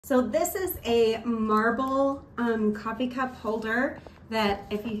So this is a marble coffee cup holder that,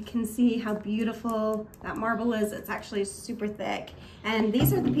 if you can see how beautiful that marble is, it's actually super thick. And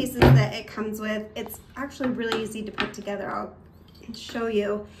these are the pieces that it comes with. It's actually really easy to put together. I'll show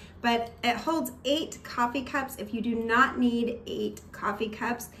you, but it holds 8 coffee cups. If you do not need 8 coffee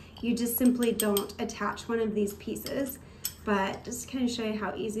cups, you just simply don't attach one of these pieces. But just to kind of show you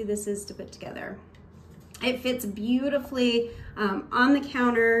how easy this is to put together. It fits beautifully on the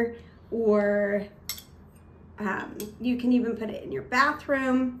counter, or you can even put it in your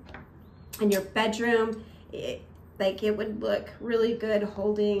bathroom, in your bedroom. It would look really good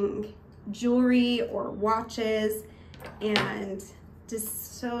holding jewelry or watches, and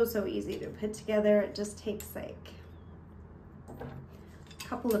just so easy to put together. It just takes like a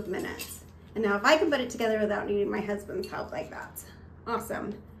couple of minutes. And now if I can put it together without needing my husband's help, like, that's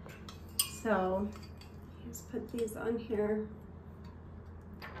awesome. So just put these on here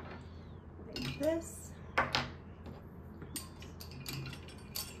like this.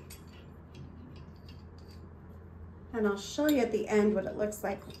 And I'll show you at the end what it looks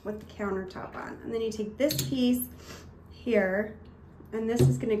like with the countertop on. And then you take this piece here, and this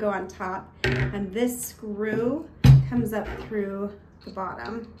is gonna go on top, and this screw comes up through the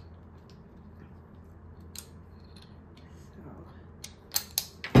bottom.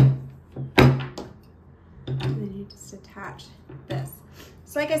 And then you just attach this.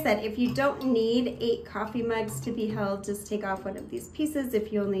 So like I said, if you don't need 8 coffee mugs to be held, just take off one of these pieces.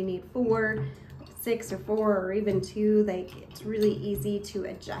 If you only need 4, 6 or 4, or even 2, like, it's really easy to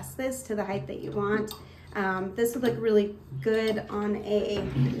adjust this to the height that you want. This would look really good on a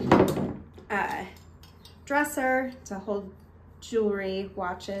dresser to hold jewelry,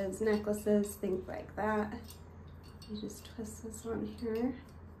 watches, necklaces, things like that. You just twist this on here.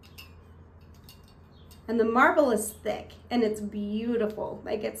 And the marble is thick and it's beautiful.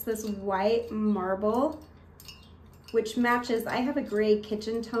 Like, it's this white marble, which matches, I have a gray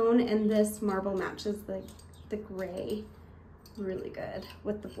kitchen tone, and this marble matches the gray really good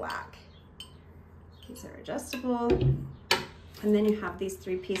with the black. These are adjustable. And then you have these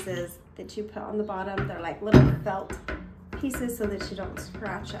 3 pieces that you put on the bottom. They're like little felt pieces so that you don't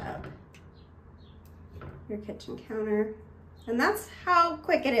scratch up your kitchen counter. And that's how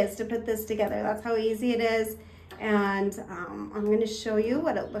quick it is to put this together. That's how easy it is. And I'm gonna show you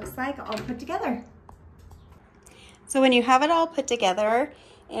what it looks like all put together. So when you have it all put together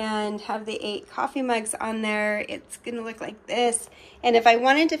and have the 8 coffee mugs on there, it's gonna look like this. And if I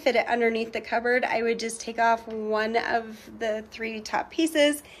wanted to fit it underneath the cupboard, I would just take off one of the 3 top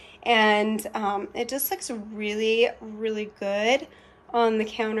pieces, and it just looks really, really good on the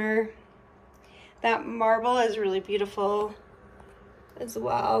counter. That marble is really beautiful as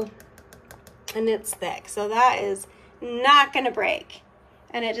well, and it's thick, so that is not gonna break,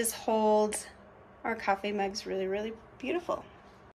 and it just holds our coffee mugs really, really beautiful.